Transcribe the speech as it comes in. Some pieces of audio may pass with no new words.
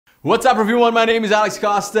What's up everyone, my name is Alex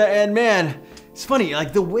Costa, and man, it's funny,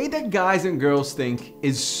 like the way that guys and girls think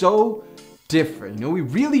is so different. You know, we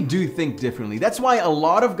really do think differently. That's why a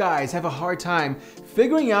lot of guys have a hard time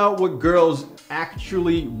figuring out what girls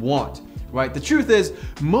actually want, right? The truth is,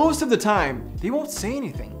 most of the time, they won't say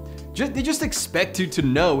anything. They just expect you to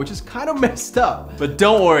know, which is kind of messed up. But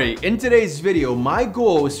don't worry, in today's video, my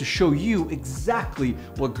goal is to show you exactly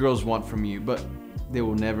what girls want from you, but they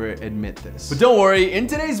will never admit this. But don't worry, in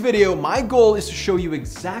today's video, my goal is to show you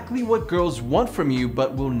exactly what girls want from you,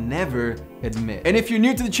 but will never admit. And if you're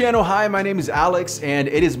new to the channel, hi, my name is Alex, and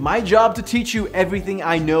it is my job to teach you everything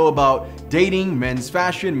I know about dating, men's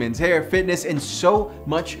fashion, men's hair, fitness, and so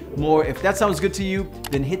much more. If that sounds good to you,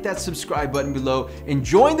 then hit that subscribe button below and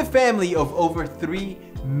join the family of over 3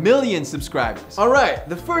 million subscribers. All right,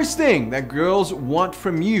 the first thing that girls want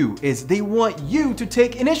from you is they want you to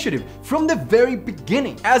take initiative from the very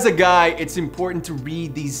beginning. As a guy, it's important to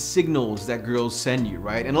read these signals that girls send you,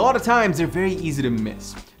 right? And a lot of times they're very easy to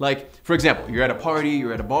miss. Like, for example, you're at a party,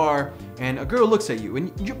 you're at a bar, and a girl looks at you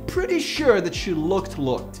and you're pretty sure that she looked.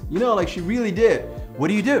 You know, like she really did. What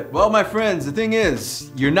do you do? Well, my friends, the thing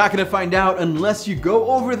is, you're not gonna find out unless you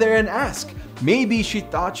go over there and ask. Maybe she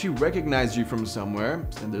thought she recognized you from somewhere,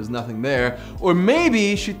 and there's nothing there. Or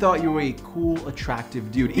maybe she thought you were a cool,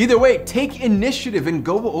 attractive dude. Either way, take initiative and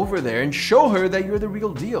go over there and show her that you're the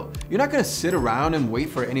real deal. You're not gonna sit around and wait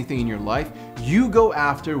for anything in your life. You go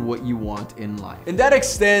after what you want in life. And that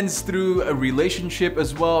extends through a relationship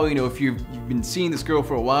as well. You know, if you've been seeing this girl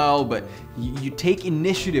for a while, but you take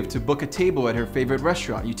initiative to book a table at her favorite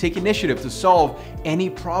restaurant. You take initiative to solve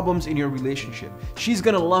any problems in your relationship. She's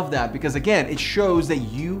gonna love that because, again, it shows that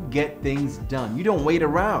you get things done. You don't wait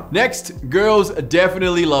around. Next, girls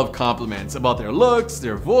definitely love compliments about their looks,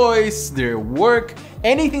 their voice, their work.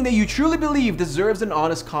 Anything that you truly believe deserves an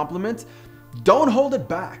honest compliment, don't hold it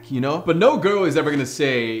back, you know? But no girl is ever gonna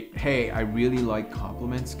say, hey, I really like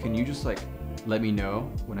compliments. Can you just let me know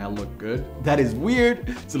when I look good? That is weird,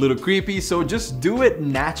 it's a little creepy, so just do it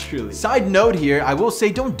naturally. Side note here, I will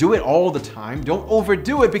say don't do it all the time. Don't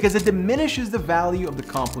overdo it because it diminishes the value of the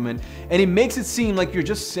compliment and it makes it seem like you're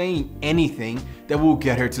just saying anything that will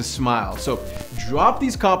get her to smile. So drop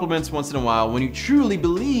these compliments once in a while when you truly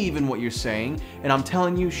believe in what you're saying, and I'm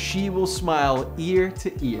telling you, she will smile ear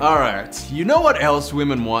to ear. All right, you know what else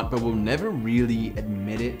women want but will never really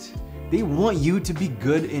admit it? They want you to be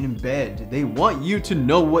good in bed. They want you to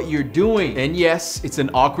know what you're doing. And yes, it's an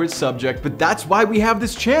awkward subject, but that's why we have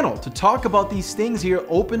this channel, to talk about these things here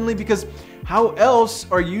openly, because how else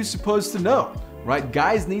are you supposed to know? Right?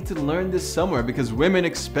 Guys need to learn this somewhere because women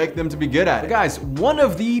expect them to be good at it. Guys, one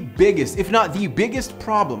of the biggest, if not the biggest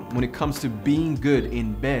problem when it comes to being good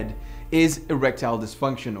in bed is erectile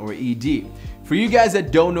dysfunction, or ED. For you guys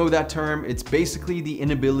that don't know that term, it's basically the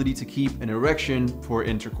inability to keep an erection for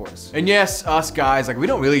intercourse. And yes, us guys, we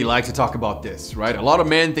don't really like to talk about this, right? A lot of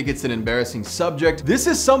men think it's an embarrassing subject. This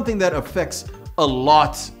is something that affects a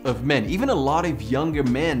lot of men, even a lot of younger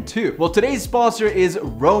men too. Well, today's sponsor is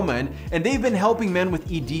Roman, and they've been helping men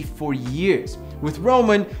with ED for years. With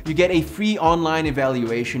Roman, you get a free online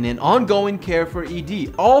evaluation and ongoing care for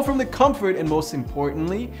ED, all from the comfort and, most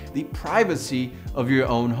importantly, the privacy of your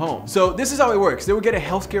own home. So this is how it works. They will get a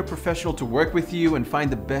healthcare professional to work with you and find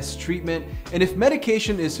the best treatment. And if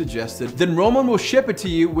medication is suggested, then Roman will ship it to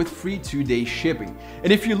you with free 2-day shipping.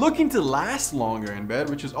 And if you're looking to last longer in bed,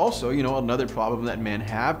 which is also, you know, another problem that men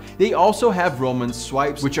have, they also have Roman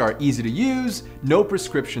swipes, which are easy to use, no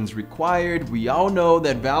prescriptions required. We all know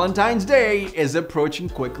that Valentine's Day is approaching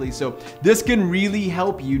quickly, so this can really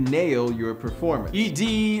help you nail your performance.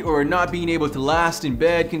 ED, or not being able to last in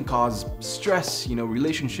bed, can cause stress, you know,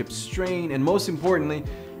 relationship strain, and most importantly,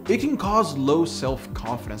 it can cause low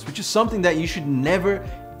self-confidence, which is something that you should never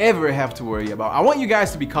ever have to worry about. I want you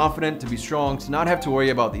guys to be confident, to be strong, to not have to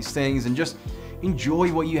worry about these things, and just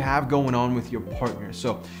enjoy what you have going on with your partner.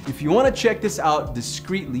 So if you want to check this out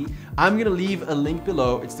discreetly, I'm gonna leave a link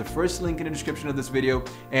below. It's the first link in the description of this video,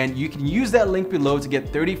 and you can use that link below to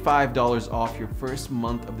get $35 off your first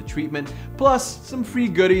month of the treatment, plus some free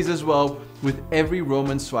goodies as well with every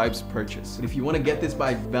Roman Swipes purchase. And if you want to get this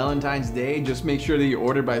by Valentine's Day, just make sure that you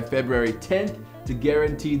order by February 10th to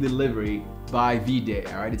guarantee delivery by V-Day.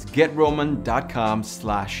 All right, it's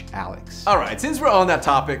getroman.com/Alex. All right, since we're on that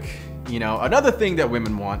topic, you know, another thing that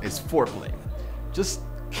women want is foreplay. Just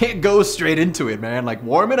can't go straight into it, man. Like,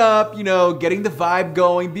 warm it up, you know, getting the vibe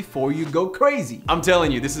going before you go crazy. I'm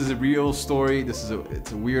telling you, this is a real story. It's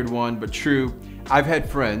a weird one, but true. I've had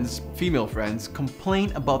friends, female friends,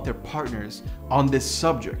 complain about their partners on this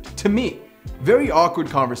subject. To me, very awkward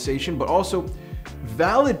conversation, but also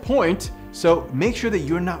valid point So make sure that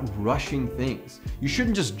you're not rushing things. You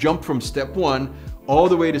shouldn't just jump from step 1 all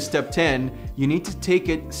the way to step 10. You need to take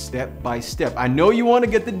it step by step. I know you want to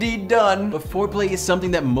get the deed done, but foreplay is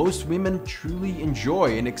something that most women truly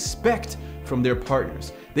enjoy and expect from their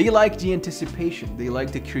partners. They like the anticipation, they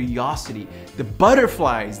like the curiosity, the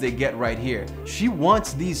butterflies they get right here. She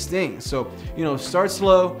wants these things. So, start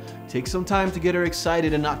slow, take some time to get her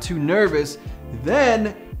excited and not too nervous,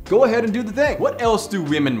 then go ahead and do the thing. What else do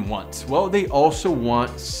women want? Well, they also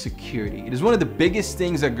want security. It is one of the biggest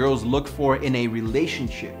things that girls look for in a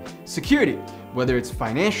relationship. Security, whether it's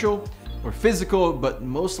financial or physical, but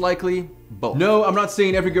most likely both. No, I'm not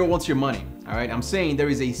saying every girl wants your money, all right? I'm saying there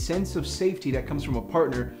is a sense of safety that comes from a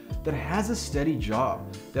partner that has a steady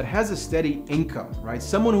job, that has a steady income, right?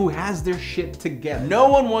 Someone who has their shit together. No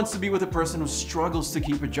one wants to be with a person who struggles to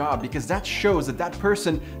keep a job, because that shows that that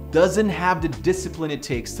person doesn't have the discipline it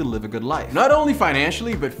takes to live a good life. Not only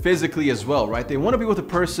financially, but physically as well, right? They want to be with a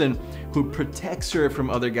person who protects her from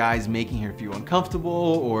other guys making her feel uncomfortable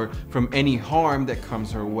or from any harm that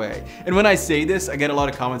comes her way. And when I say this, I get a lot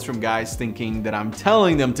of comments from guys thinking that I'm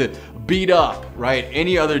telling them to beat up, right,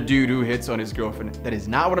 any other dude who hits on his girlfriend. That is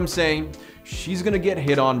not what I'm saying. She's gonna get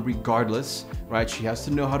hit on regardless, right? She has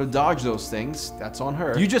to know how to dodge those things. That's on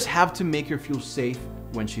her. You just have to make her feel safe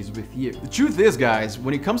when she's with you. The truth is, guys,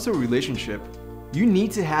 when it comes to a relationship, you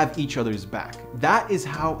need to have each other's back. That is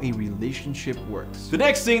how a relationship works. The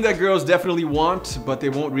next thing that girls definitely want, but they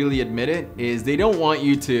won't really admit it, is they don't want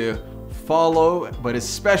you to follow, but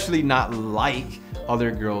especially not like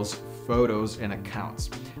other girls' photos and accounts.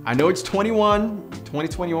 I know it's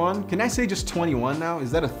 2021. Can I say just 21 now?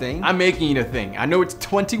 Is that a thing? I'm making it a thing. I know it's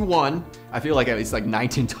 21. I feel like it's like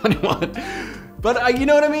 1921. But you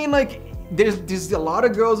know what I mean? Like, there's a lot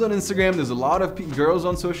of girls on Instagram, there's a lot of girls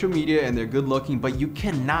on social media, and they're good looking, but you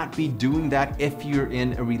cannot be doing that if you're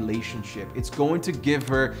in a relationship. It's going to give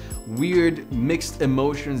her weird mixed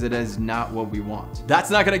emotions that is not what we want. That's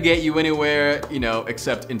not gonna get you anywhere,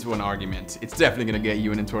 except into an argument. It's definitely gonna get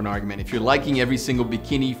you into an argument. If you're liking every single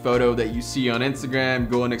bikini photo that you see on Instagram,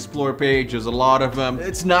 go on Explore page, there's a lot of them.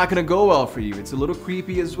 It's not gonna go well for you. It's a little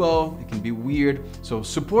creepy as well. It can be weird. So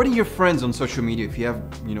supporting your friends on social media, if you have,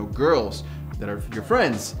 girls that are your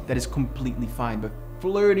friends, that is completely fine. But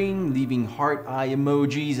flirting, leaving heart eye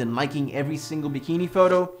emojis, and liking every single bikini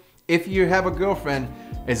photo, if you have a girlfriend,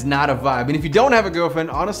 is not a vibe. And if you don't have a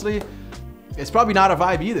girlfriend, honestly, it's probably not a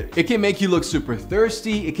vibe either. It can make you look super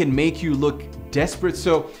thirsty. It can make you look desperate.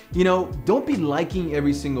 So, don't be liking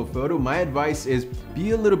every single photo. My advice is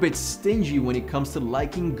be a little bit stingy when it comes to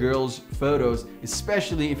liking girls' photos,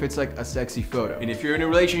 especially if it's like a sexy photo. And if you're in a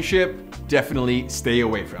relationship, definitely stay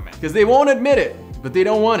away from it. Because they won't admit it, but they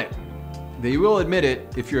don't want it. They will admit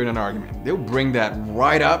it if you're in an argument. They'll bring that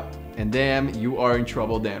right up, and damn, you are in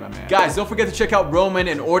trouble there, my man. Guys, don't forget to check out Roman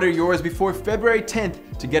and order yours before February 10th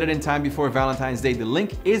to get it in time before Valentine's Day. The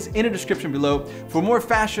link is in the description below. For more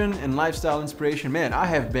fashion and lifestyle inspiration, man, I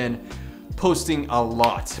have been posting a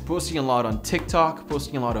lot on TikTok,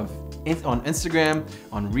 posting a lot on Instagram,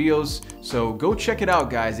 on Reels. So go check it out,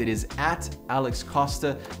 guys. It is at Alex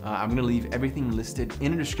Costa. I'm gonna leave everything listed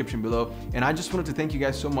in the description below. And I just wanted to thank you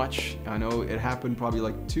guys so much. I know it happened probably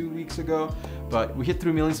like 2 weeks ago, but we hit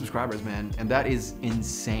 3 million subscribers, man. And that is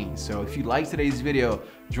insane. So if you liked today's video,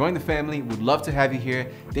 join the family. Would love to have you here.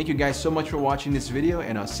 Thank you guys so much for watching this video,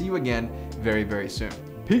 and I'll see you again very, very soon.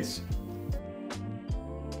 Peace.